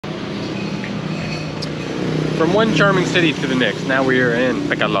from one charming city to the next. Now we are in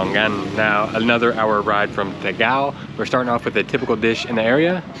Pekalongan. Now another hour ride from Tengah. We're starting off with a typical dish in the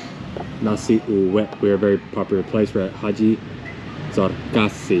area. Nasi Uwet. We're a very popular place. We're at Haji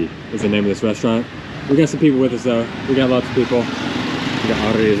Zarkasi is the name of this restaurant. We got some people with us though. We got lots of people. We got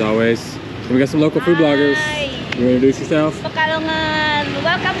Audrey as always. And we got some local food bloggers. You want to introduce yourself? Pekalongan.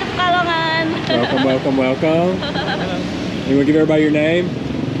 Welcome to Pekalongan. Welcome, welcome, welcome. You want to give everybody your name?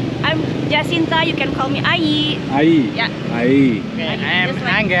 I'm Jacinta. You can call me Ai. Ai. Yeah. Ai. Okay, I'm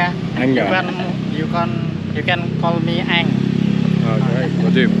Angga. Angga. You can call me Ang. Oh, great.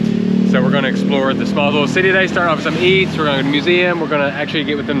 Will do. So we're going to explore the small little city today. Start off with some eats. We're going to go to the museum. We're going to actually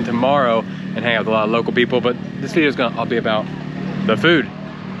get with them tomorrow and hang out with a lot of local people. But this video is going to all be about the food.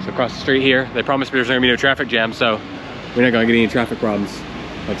 So across the street here, they promised me there's going to be no traffic jam, so we're not going to get any traffic problems.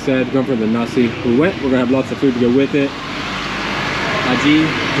 Like I said, going for the Nasi Uwet. We're going to have lots of food to go with it. Haji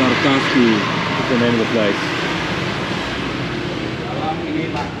Zarkasi is the name of the place.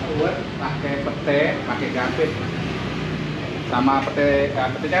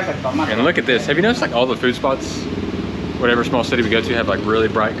 And look at this. Have you noticed like all the food spots, whatever small city we go to, have like really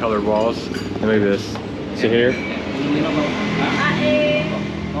bright colored walls? And look at this. See here?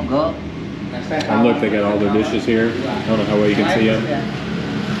 And look, they got all their dishes here. I don't know how well you can see them.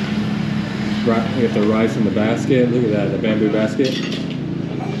 Right, we got the rice in the basket. Look at that, the bamboo basket.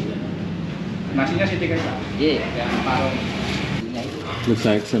 Looks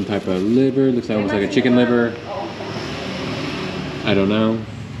like some type of liver. Looks like almost like a chicken liver. I don't know.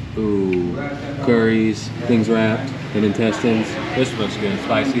 Ooh, curries, things wrapped, and intestines. This looks good,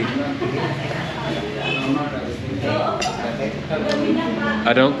 spicy.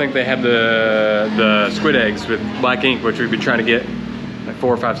 I don't think they have the squid eggs with black ink, which we've been trying to get like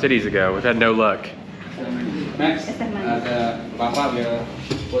 4 or 5 cities ago. We've had no luck. Next, Bapak will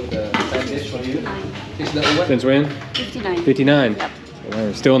put the side dish for you. Since when? 59. 59. Yep.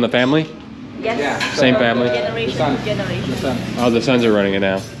 Wow, still in the family? Yes. Yeah. Same family? Generation to generation. Oh, the sons are running it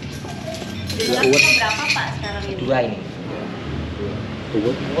now. Berapa Pak sekarang ini?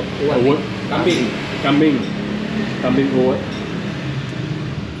 Uwet. Kambing. Kambing uwet.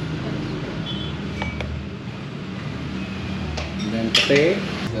 And then pete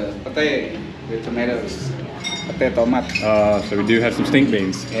with tomatoes. Pete tomat. So we do have some stink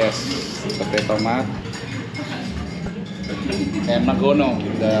beans. Yes, pete tomat. And magono,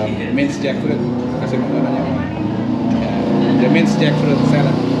 the minced jackfruit. Kasih magononya. The minced jackfruit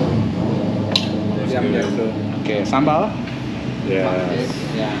salad. Yum jackfruit. Okay, sambal. Yes.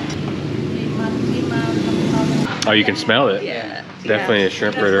 Yeah. Oh, you can smell it. Yeah. Definitely a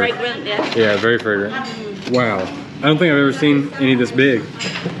shrimp fritter. Fragrant, yeah. Yeah, very fragrant. Wow. I don't think I've ever seen any this big.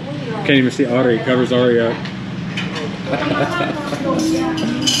 Can't even see Audrey. It covers Audrey up.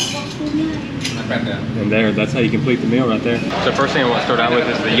 And there, that's how you complete the meal right there. So first thing I want to start out with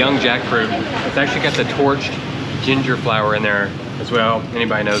is the young jackfruit. It's actually got the torched ginger flower in there as well.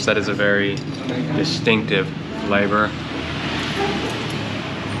 Anybody knows that is a very distinctive flavor.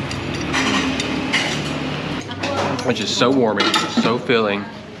 Which is so warming, so filling.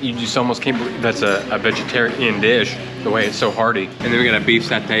 You just almost can't believe that's a vegetarian dish, the way it's so hearty. And then we got a beef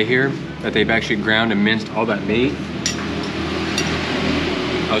satay here that they've actually ground and minced all that meat.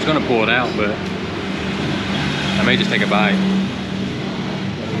 I was gonna pull it out, but I may just take a bite.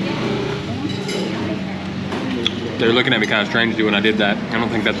 They're looking at me kind of strangely when I did that. I don't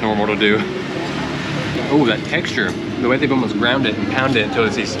think that's normal to do. Oh, that texture. The way they've almost ground it and pounded it until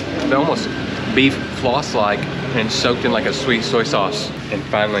it's these, they're almost beef floss-like and soaked in like a sweet soy sauce. And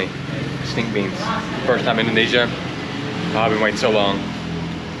finally, stink beans. First time in Indonesia. Oh, I've been waiting so long.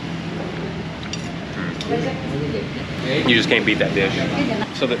 You just can't beat that dish.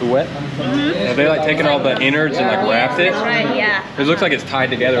 So the uwet, have they like taken all the innards and like wrapped it? Right, yeah. It looks like it's tied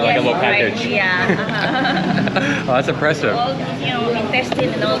together like a little package. Right, yeah. Oh, that's impressive. All the,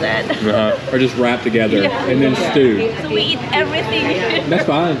 intestine and all that. Or just wrapped together and then stewed. So we eat everything. That's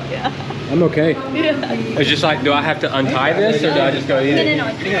fine. Yeah. I'm okay. Yeah. It's just like, do I have to untie this or do I just go eat it? No.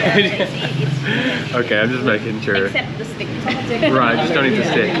 It's Okay, I'm just making sure. except the stick. Right, just don't eat the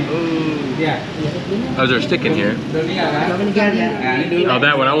stick. Oh, is there a stick in here? Oh,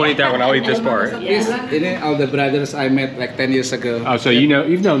 that one. I won't eat that one. I'll eat this part. Ini all the brothers I met like 10 years ago. Oh, so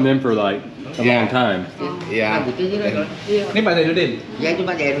you've known them for like a long time. Yeah. Ini Pak Zainuddin. Ya itu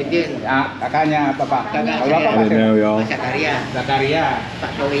Pak Zainuddin. Ya, kakaknya apa Pak? Kalau Bapak I didn't know, y'all. Zakaria.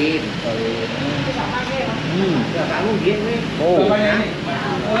 Pak Soin. Ya kamu dia nih. Oh, Bapaknya ini.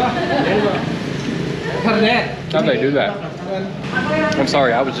 how'd they do that? I'm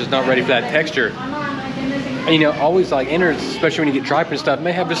sorry, I was just not ready for that texture. you know, always like innards, especially when you get tripe and stuff,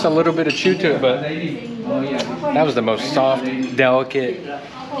 may have just a little bit of chew to it, but that was the most soft, delicate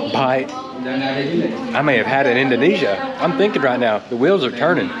bite I may have had in Indonesia. I'm thinking right now, the wheels are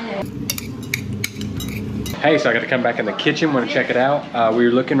turning. Hey, so I got to come back in the kitchen, want to check it out. We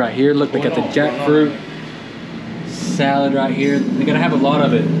were looking right here, look, they got the jackfruit salad right here. They gotta have a lot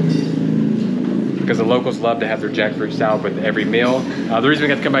of it because the locals love to have their jackfruit salad with every meal. The reason we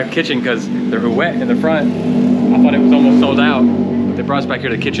got to come back to the kitchen because they're wet in the front. I thought it was almost sold out. But they brought us back here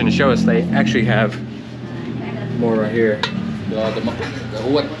to the kitchen to show us they actually have more right here. The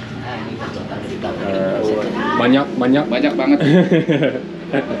uwet. Banyak Banyak banget.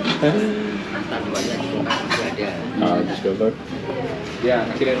 Just go look. Yeah,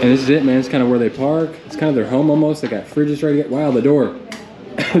 and this is it, man. It's kind of where they park. It's kind of their home almost. They got fridges ready to get. Wow, the door.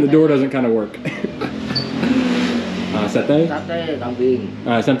 The door doesn't kind of work. Sate? Sate kambing.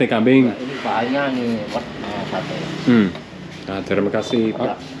 Sate kambing. Ini pahalnya nih buat sate. Terima kasih,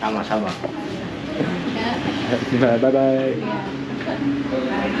 Pak. Sama-sama. Bye-bye.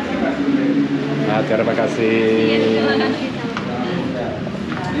 Terima kasih.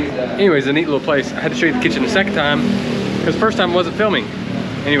 Anyways, a neat little place. I had to show you the kitchen the second time because first time I wasn't filming.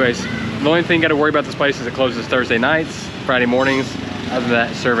 Anyways, the only thing you gotta worry about this place is it closes Thursday nights, Friday mornings. Other than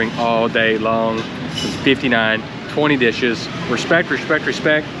that, serving all day long. It's 59, 20 dishes. Respect, respect,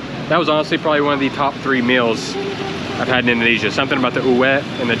 respect. That was honestly probably one of the top 3 meals I've had in Indonesia. Something about the uwet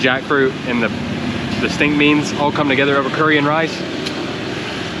and the jackfruit and the stink beans all come together over curry and rice.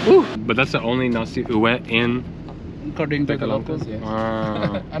 Woo! But that's the only nasi uwet in According to the locals, yes.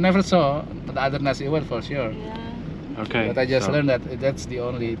 I never saw the other Nasi Uwet for sure. Okay. But I just learned that that's the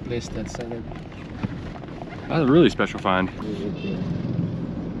only place that sells it. That's a really special find.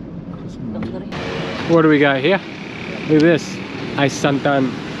 What do we got here? Look at this. Ice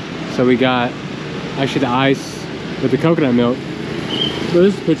santan. So we got actually the ice with the coconut milk. But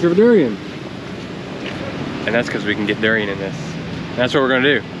this is a picture of a durian. And that's because we can get durian in this. And that's what we're going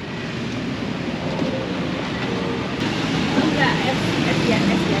to do.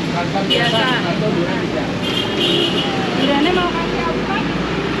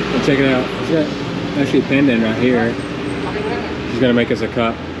 And check it out. It's got actually a pandan right here. He's gonna make us a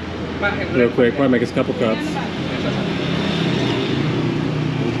cup real quick. Probably make us a couple cups.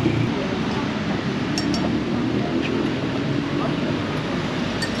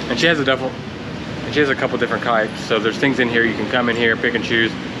 And she has a duffel. And she has a couple different types. So there's things in here you can come in here, pick and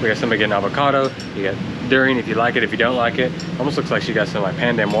choose. We got somebody getting avocado. You got durian if you like it, if you don't like it. Almost looks like she got some like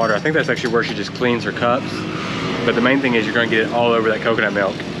pandan water. I think that's actually where she just cleans her cups. But the main thing is you're gonna get it all over that coconut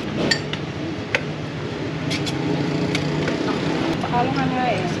milk.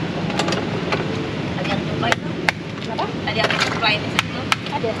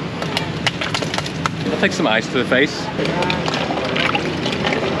 I'll take some ice to the face.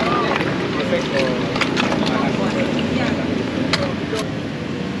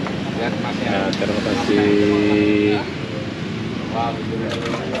 Terima kasih.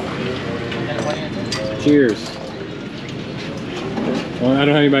 Cheers. Well, I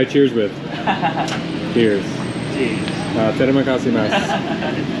don't have anybody to cheers with. Cheers. Terima kasih, mas.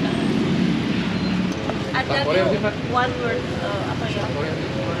 Ada one word apa ya?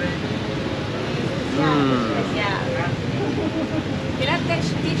 Yeah. Can I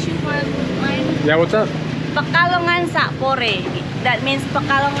teach you one line? Yeah, what's up? Pekalongan Sapore. That means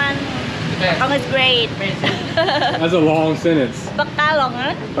Pekalongan. Pekalongan is great. That's a long sentence.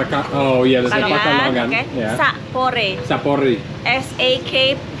 Pekalongan. Oh yeah, that's Pekalongan. Okay. Yeah. Sapore. Sapore.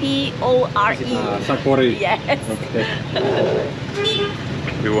 S-A-K-P-O-R-E. Sapore. Yes. Okay.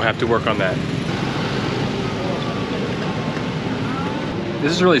 We will have to work on that.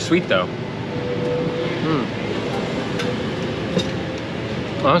 This is really sweet though.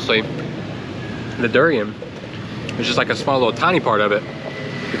 Honestly, the durian is just like a small little tiny part of it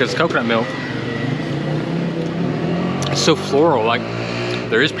because coconut milk is so floral. Like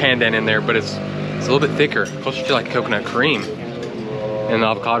there is pandan in there, but it's a little bit thicker, closer to like coconut cream and the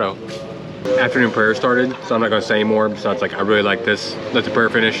avocado. Afternoon prayer started, so I'm not gonna say any more besides like I really like this. Let the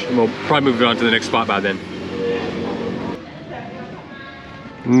prayer finish and we'll probably move on to the next spot by then.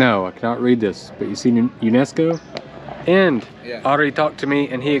 No, I cannot read this, but you see UNESCO? And already talked to me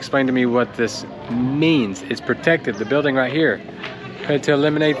and he explained to me what this means. It's protected, the building right here. Oriental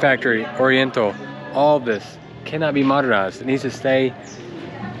Limun Factory, Oriental, all this cannot be modernized. It needs to stay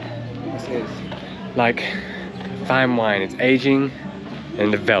like fine wine. It's aging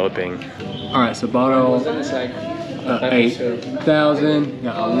and developing. All right, so bottle 8,000.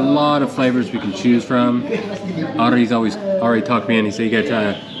 Got a lot of flavors we can choose from. Already talked to me and he said you gotta try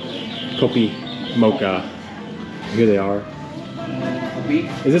a kopi mocha. Here they are.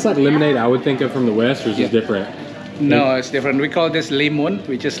 Is this like lemonade I would think of from the West, or is this different? No, it's different. We call this limun,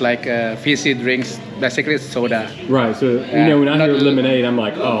 which is like fizzy drinks. Basically, it's soda. Right. So you know, when I hear lemonade, I'm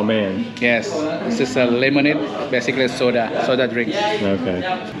like, oh man. Yes, this is a lemonade. Basically, soda drink. Okay.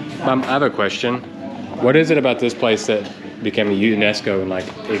 I have a question. What is it about this place that became a UNESCO and like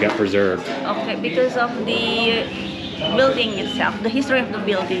it got preserved? Okay, because of the building itself, the history of the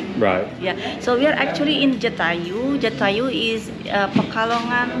building. Right. Yeah. So we are actually in Jatayu. Jatayu is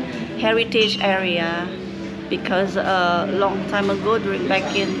Pekalongan heritage area because a long time ago, during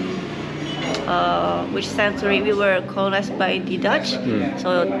back in which century, we were colonized by the Dutch.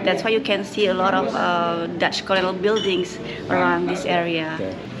 So that's why you can see a lot of Dutch colonial buildings around this area.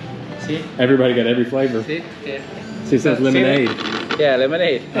 Okay. See? Everybody got every flavor. See? Yeah. See, it says lemonade. Yeah,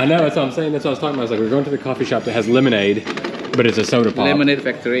 lemonade. I know, that's what I'm saying. That's what I was talking about. I was like, we're going to the coffee shop that has lemonade, but it's a soda pop. Lemonade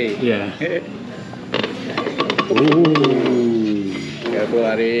Factory. Yeah. Ooh. Careful,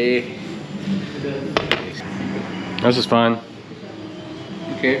 Ari. This is fun.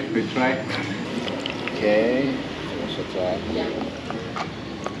 Okay, we try. Okay. Also try.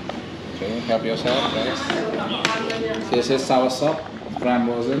 Okay, help yourself, guys. This is soursop,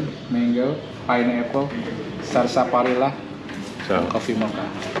 frambozen, mango, pineapple, sarsaparilla, So, coffee mocha.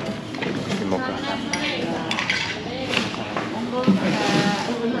 coffee mocha.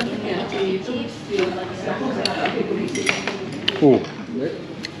 Ooh.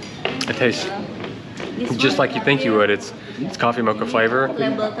 It tastes just like you think you would. It's coffee mocha flavor,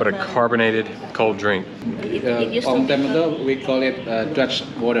 but a carbonated cold drink. On Temado, we call it Dutch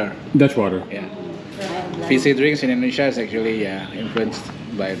water. Dutch water. Yeah. Fizzy drinks in Indonesia is actually influenced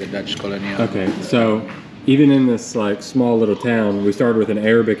by the Dutch colonial. Okay, so even in this like small little town, we started with an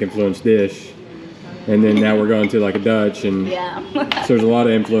Arabic influenced dish, and then now we're going to like a Dutch, and so there's a lot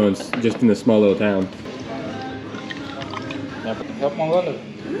of influence just in this small little town. Help monggo loh.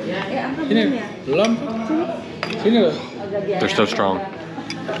 Sini, belum. Sini loh. They're so strong.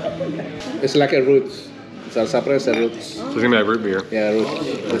 It's like a roots. Sarsaparilla is a roots. So it's gonna be like root beer. Yeah,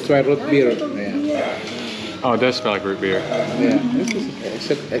 roots. That's why root beer. Yeah. Oh, it does smell like root beer. Yeah. This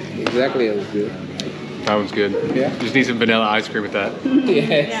is exactly a root beer. That one's good. Yeah. Just need some vanilla ice cream with that.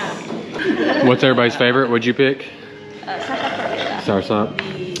 Yes. What's everybody's favorite? What'd you pick? Sarsop.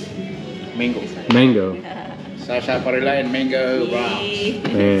 Mango. Mango. Sarsaparilla and mango. Wow.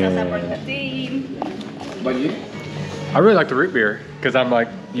 But you? I really like the root beer because I'm like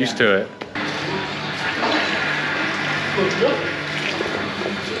used to it.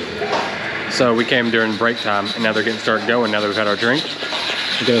 So we came during break time and now they're getting started going now that we've had our drink.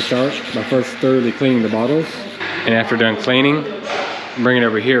 We're gonna start by first thoroughly cleaning the bottles. And after done cleaning, bring it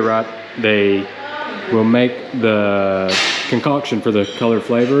over here, right? They will make the concoction for the color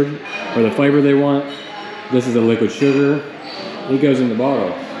flavored or the flavor they want. This is the liquid sugar. It goes in the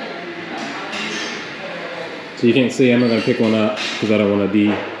bottle. So you can't see, I'm not gonna pick one up because I don't want to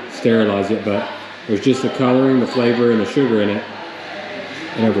de-sterilize it, but there's just the coloring, the flavor, and the sugar in it.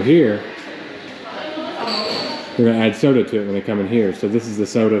 And over here, we're gonna add soda to it when they come in here. So this is the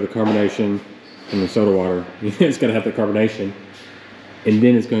soda, the carbonation, and the soda water. It's gonna have the carbonation. And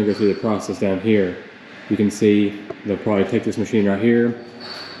then it's gonna go through the process down here. You can see they'll probably take this machine right here,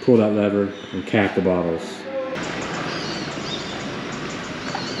 pull that lever, and cap the bottles.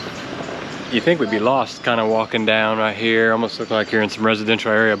 You think we'd be lost kind of walking down right here, almost look like you're in some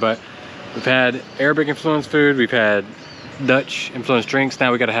residential area, but we've had Arabic influenced food, we've had Dutch influenced drinks,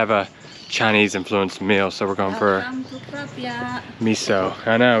 now we gotta have a Chinese influenced meal, so we're going for miso.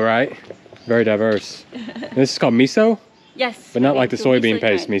 I know, right? Very diverse. This is called miso? Yes. But not like the soybean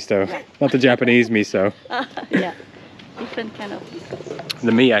paste miso. Right. Not the Japanese miso. Yeah, different kind of miso.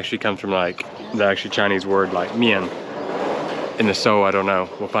 The mi actually comes from like the actually Chinese word like mian. In the so, I don't know.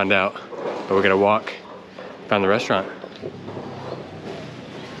 We'll find out. But we're gonna walk, find the restaurant.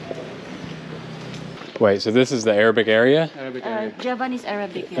 Wait, so this is the Arabic area? Arabic area. Javanese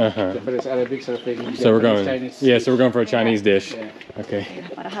Arabic. Yeah. Japanese Arabic serving. So we're going, Chinese. yeah, so we're going for a Chinese dish. Yeah. Okay.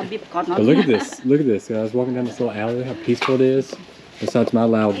 Para Habib But look at this, look at this. I was walking down this little alley, how peaceful it is. Besides my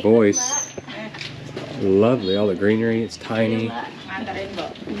loud voice. Lovely, all the greenery, it's tiny.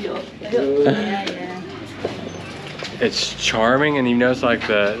 It's charming, and you notice like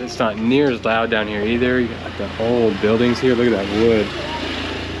it's not near as loud down here either. You got like the old buildings here, look at that wood.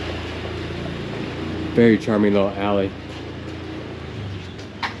 Very charming little alley.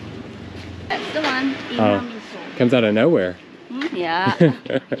 That's the one. Comes out of nowhere. Yeah.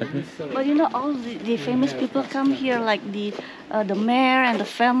 But you know, all the famous people come here, like the mayor and the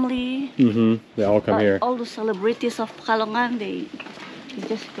family. They all come here. All the celebrities of Pekalongan, they You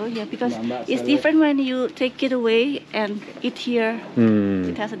just go here because Mbak it's salad. different when you take it away and eat here.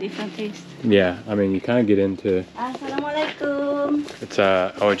 It has a different taste. Yeah, I mean, you kind of get into. Assalamualaikum. It's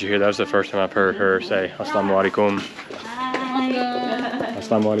oh, did you hear? That was the first time I've heard her say Assalamualaikum. Hi.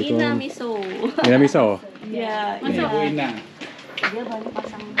 Assalamualaikum. Inamiso. Inamiso. Yeah. Ibu Inang. Dia baru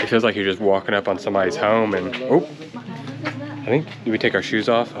pasang. It feels like you're just walking up on somebody's home and oh, I think do we take our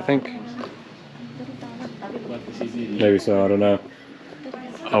shoes off? I think maybe so. I don't know.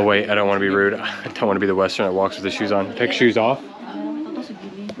 Oh wait, I don't want to be rude. I don't want to be the Western that walks with the shoes on. Take shoes off.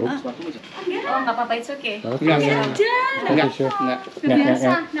 Oh, nggak apa-apa, it's okay. Enggak.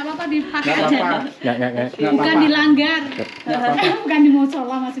 Biasa, nggak apa-apa dipakai Enggak aja. apa-apa. Bukan dilanggar. Bukan di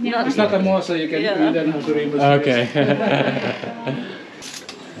musola maksudnya. It's not a mall, so you can you don't have to remove. Okay.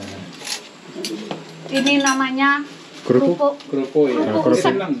 Ini namanya Kerupuk. Kerupuk ya. Kerupuk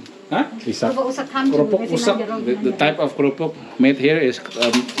usak. Hah? Isak. Kerupuk usak ham. Kerupuk usak. The type of kerupuk made here is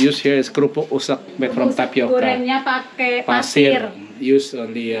used here is kerupuk usak made from tapioca. Gorengnya pakai pasir. Use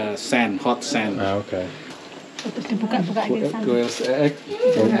only sand, hot sand. Okay. Terus dibuka-buka di sana. Quail's egg.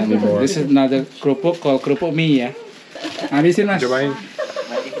 This is another kerupuk called kerupuk mie ya. Habisin mas. Cobain.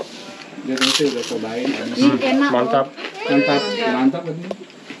 Dia itu udah cobain. Ini enak. Mantap. Mantap, mantap ini.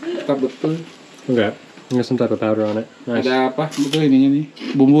 Mantap betul. Okay. There's some type of powder on it. Nice. Ada apa? Betul ininya nih.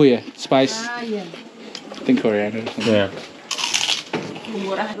 Bumbu ya, spice. Ah, iya. I think coriander. Yeah.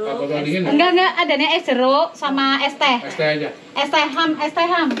 Apa dingin? Enggak, adanya es jeruk sama es teh. Es teh aja. Es teh ham.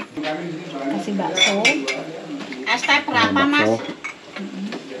 Kasih bakso. Es teh berapa, Mas?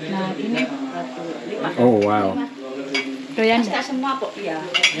 Nah, ini Oh wow. doyan Kita semua kok, ya.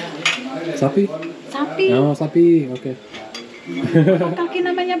 Sapi? sapi. Oh sapi. Okay. Kaki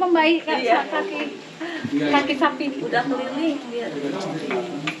namanya pembaik, kaki sapi. Udah keliling lihat.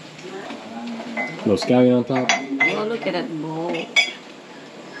 Little scallion on top. Oh, look at that bowl.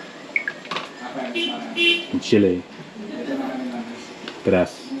 And chili.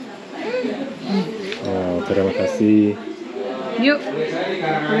 Pedas. Oh, terima kasih. Yuk,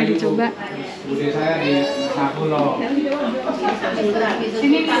 boleh dicoba. Bude saya di Sapulo.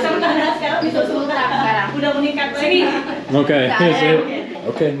 Sini bisa sekarang. Udah meningkat sini. Okay.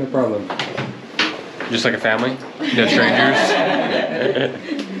 Okay, no problem. Just like a family? No strangers?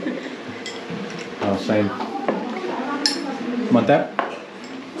 Oh, same. Mantap?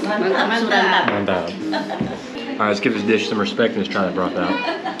 Mantap. Mantap. Alright, let's give this dish some respect and let's try that broth out.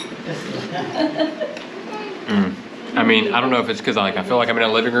 I mean, I don't know if it's because I feel like I'm in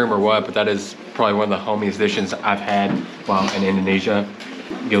a living room or what, but that is probably one of the homiest dishes I've had while in Indonesia.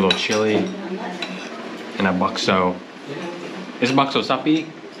 Get a little chili and a bakso. Is it bakso sapi?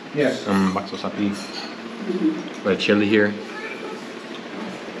 Yes. Bakso sapi. With chili here.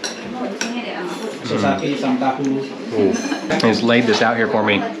 So sapi, some tahu. Ooh. And it's laid this out here for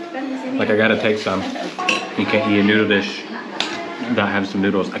me. Like I gotta take some. You can't eat a noodle dish without having some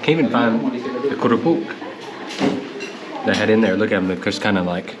noodles. I can't even find the kerupuk that I had in there. Look at them, they're just kind of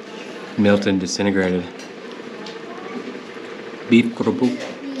like melted and disintegrated. Beef kerupuk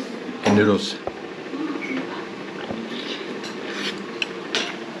and noodles.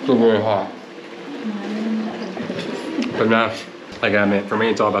 Still very hot. But now, like I meant, for me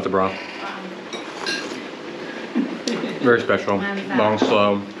it's all about the broth. Very special, long,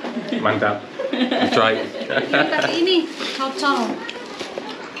 slow, mantap. That's right. Tapi ini cocol.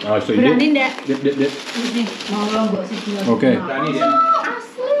 Oh, so you Berani dip? enggak? Dip. Okay.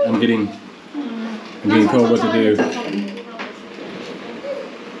 I'm getting told what to do.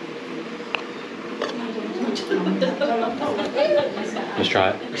 Let's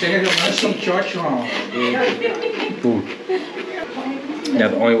try it. Ooh. Now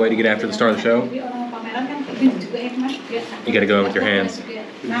the only way to get after the start of the show, you gotta go in with your hands.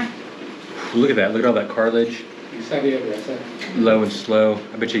 Look at that, look at all that cartilage. Low and slow.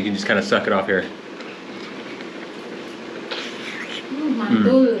 I bet you can just kind of suck it off here.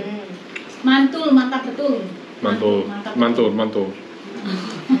 Mantul, mantap betul. Mantul.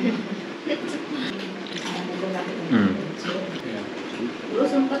 Dulu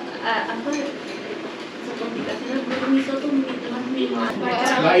sempat seperti katanya miso tuh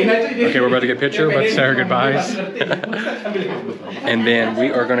Okay, we're about to get a picture, we're about to say our goodbyes. And then we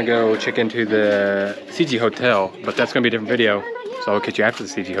are gonna go check into the CG Hotel, but that's gonna be a different video. So I'll catch you after the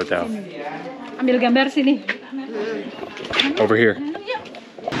CG Hotel. Ambil gambar sini. Over here.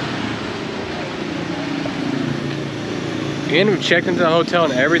 And we checked into the hotel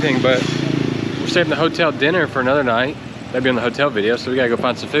and everything, but we're saving the hotel dinner for another night. That'd be on the hotel video, so we gotta go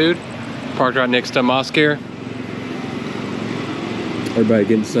find some food. Parked right next to a mosque here. Everybody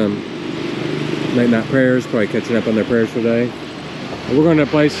getting some late night prayers, probably catching up on their prayers for the day. We're going to a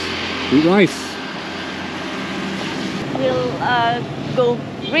place to eat rice. Will go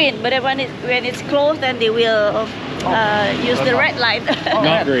green, but when it's closed, then they will use the red light.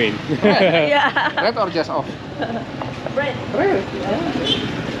 Not green. Yeah. Red or just off? Red.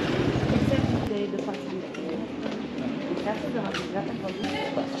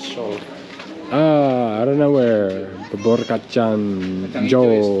 So, I don't know where. Bubur kacang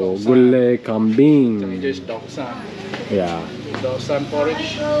hijau, gulai kambing. just doksan. Yeah. Doksan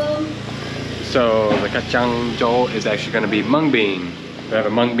porridge. So the kacang hijau is actually going to be mung bean. We have a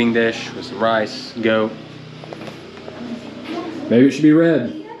mung bean dish with some rice, goat. Maybe it should be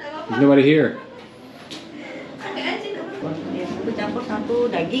red. There's nobody here. Satu campur satu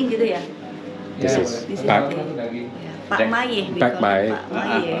daging gitu ya. This is pak. Pak Maye. Pak Maye.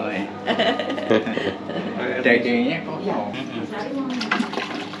 Dagingnya kosong.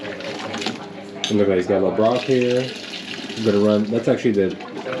 And look like he's got a little broth here. He's gonna run. That's actually the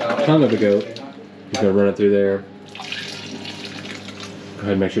tongue of the goat. He's gonna run it through there. Go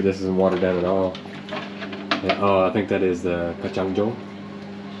ahead and make sure this isn't watered down at all. Yeah, oh, I think that is the kacang hijau,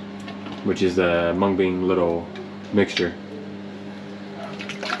 which is the mung bean little mixture.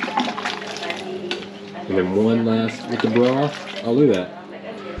 And then one last with the broth. I'll do that.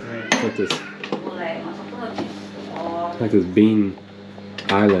 Like this bean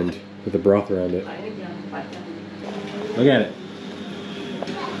island with the broth around it. Look at it.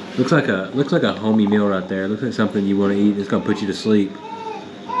 Looks like a homey meal right there. Looks like something you want to eat. It's gonna put you to sleep.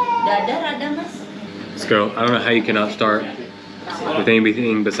 Let's go. I don't know how you cannot start with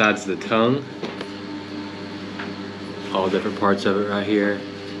anything besides the tongue. All different parts of it right here.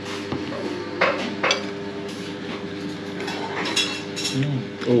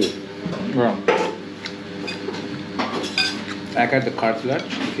 Oh. Wow. I got the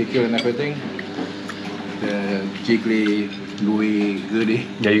cartilage, figure and everything. The jiggly, gooey, goody.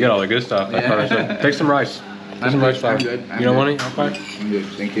 Yeah, you got all the good stuff. Yeah. Take some rice. Take some rice flour. I'm good. You don't want any? Okay. I'm good,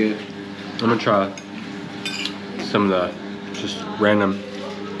 thank you. I'm gonna try some of the just random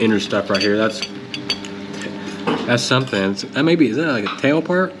inner stuff right here. That's something. That maybe, is that like a tail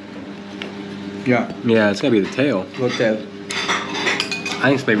part? Yeah, Yeah, it's gotta be the tail. hotel. I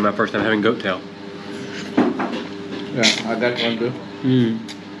think it's maybe my first time having goat tail. Yeah, I got one too.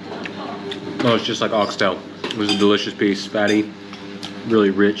 Oh, it's just like oxtail. It was a delicious piece, fatty, really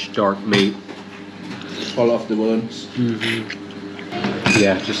rich, dark meat. All of the bones.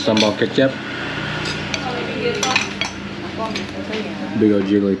 Yeah, just sambal ketchup. Big old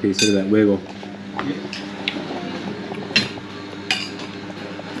jiggly piece. Look at that wiggle.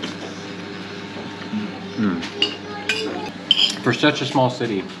 For such a small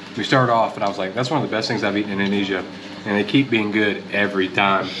city, we started off and I was like, that's one of the best things I've eaten in Indonesia. And they keep being good every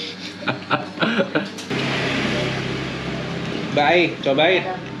time. Bye, cobain.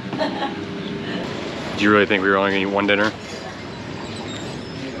 Do you really think we were only gonna eat one dinner?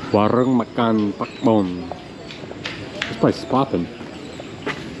 Warung makan pakbon. This place is popping.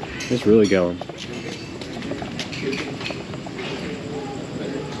 It's really going.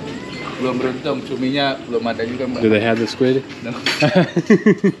 Belum beruntung, cuminya belum ada juga mbak. Do they have the squid? No.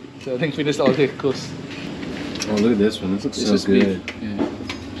 So I think finished all the course. Oh, look at this one. This looks so This is good. beef. Yeah.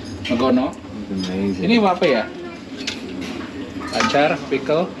 Magono. It's amazing. Ini apa ya? Acar,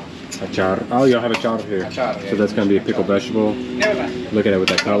 pickle. Achar. Oh, y'all have achar here. Acar, So that's gonna be a pickled vegetable. Ini apa? Look at it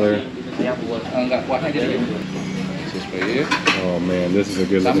with that color. Enggak, kuahnya jadi. This is for you. Oh man, this is a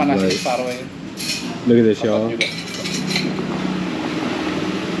good Sama looking nasi plate. parway. Look at this, y'all. Juga.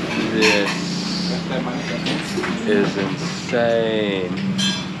 This is insane.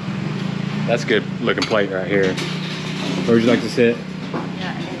 That's a good looking plate right here. Where would you like to sit?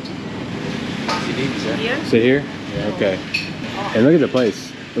 Here? Sit here? Yeah. Okay. And look at the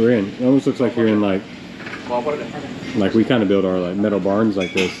place we're in. It almost looks like you're in like we kind of build our like metal barns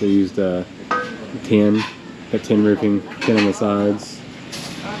like this. They used tin, that tin roofing, tin on the sides.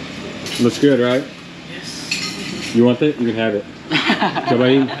 Looks good, right? Yes. You want it? You can have it.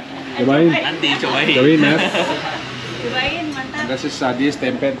 Cobain. Cobain. Nanti cobain. Cobain, Matt. Cobain, mantap. This is sadis,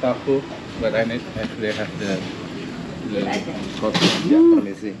 tempe, tahu. But I need, they have the sauce. Yeah,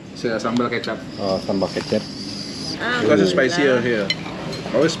 permisi. Sambal kecap. Oh, sambal kecap. Because it's spicier here.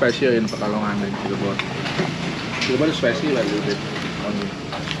 Always spicier in Pekalongan and Kergon. Kergon is spicy like a little bit.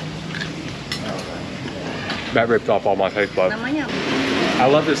 That ripped off all my taste buds. Namanya I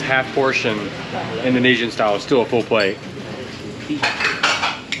love this half portion Indonesian style. It's still a full plate.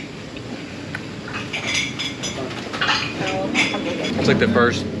 It's like the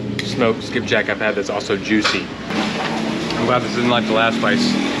first smoked skipjack I've had that's also juicy. I'm glad this isn't like the last place.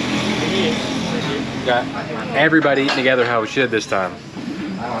 Got everybody eating together how we should this time.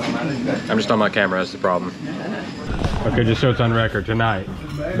 I'm just on my camera, that's the problem. Okay, just so it's on record, tonight,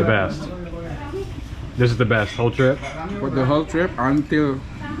 the best. This is the best whole trip? For the whole trip until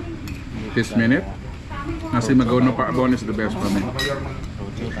this minute, Nasi Magono Pak Bon is the best for me.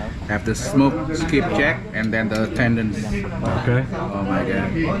 Have the smoke skip jack and then the tendons. Okay. Oh my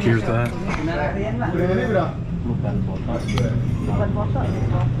god. Cheers to that.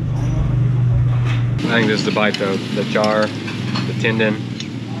 I think this is the bite though. The jar, the tendon,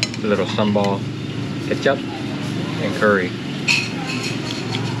 the little sambal, ketchup, and curry.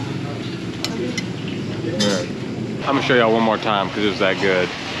 Yeah. I'm gonna show y'all one more time because it was that good.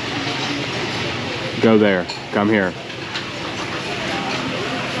 Go there, come here.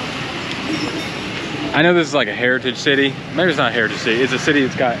 I know this is like a heritage city. Maybe it's not a heritage city. It's a city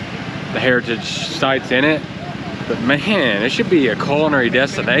that's got the heritage sites in it. But man, it should be a culinary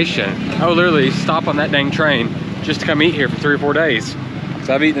destination. I would literally stop on that dang train just to come eat here for 3 or 4 days.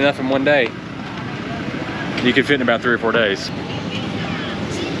 So I've eaten enough in one day. You could fit in about 3 or 4 days.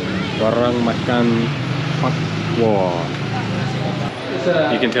 Orang makan pakwa.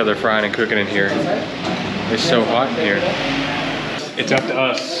 You can tell they're frying and cooking in here. It's so hot in here. It's up to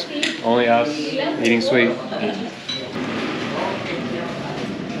us. Only us eating sweet.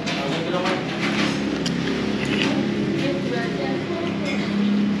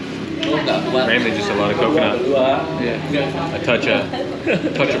 Mainly just a lot of coconut. Yeah. A touch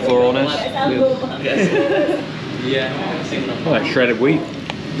of floralness. Oh, like shredded wheat.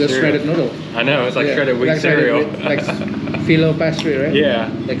 The shredded noodle. I know, it's like shredded wheat like cereal. Like phyllo pastry, right?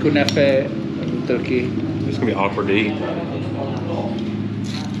 Yeah. Like kunafe Turkey. It's gonna be awkward to eat.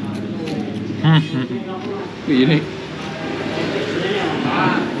 Unique.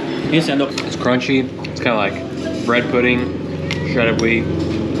 It's crunchy. It's kind of like bread pudding, shredded wheat,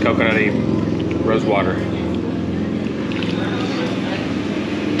 coconutty, rose water.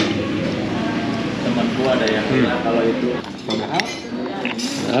 Temanku ada yang kalau itu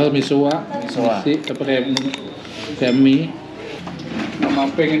Misoa. Nasi apa kayak mie. Mama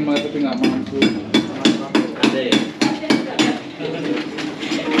pengen banget tapi nggak mampu. ada ya.